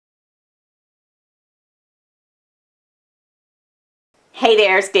Hey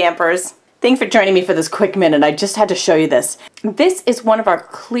there, stampers. Thanks for joining me for this quick minute. I just had to show you this. This is one of our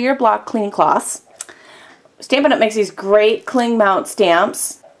clear block cleaning cloths. Stampin' Up! Makes these great cling mount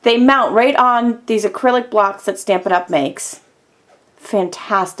stamps. They mount right on these acrylic blocks that Stampin' Up! Makes.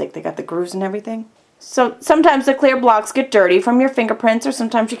 Fantastic. They got the grooves and everything. So sometimes the clear blocks get dirty from your fingerprints, or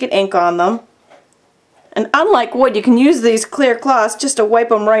sometimes you get ink on them. And unlike wood, you can use these clear cloths just to wipe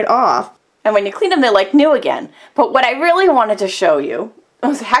them right off. And when you clean them, they're like new again. But what I really wanted to show you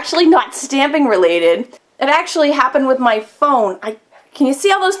was actually not stamping related. It actually happened with my phone. Can you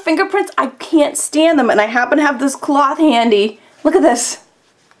see all those fingerprints? I can't stand them, and I happen to have this cloth handy. Look at this.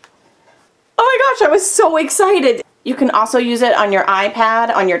 Oh my gosh, I was so excited. You can also use it on your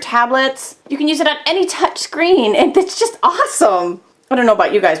iPad, on your tablets. You can use it on any touch screen, and it's just awesome. I don't know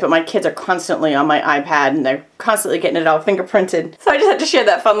about you guys, but my kids are constantly on my iPad, and they're constantly getting it all fingerprinted. So I just had to share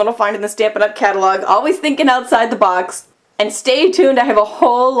that fun little find in the Stampin' Up! Catalog. Always thinking outside the box. And stay tuned, I have a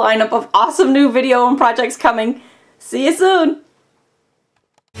whole lineup of awesome new video and projects coming. See you soon!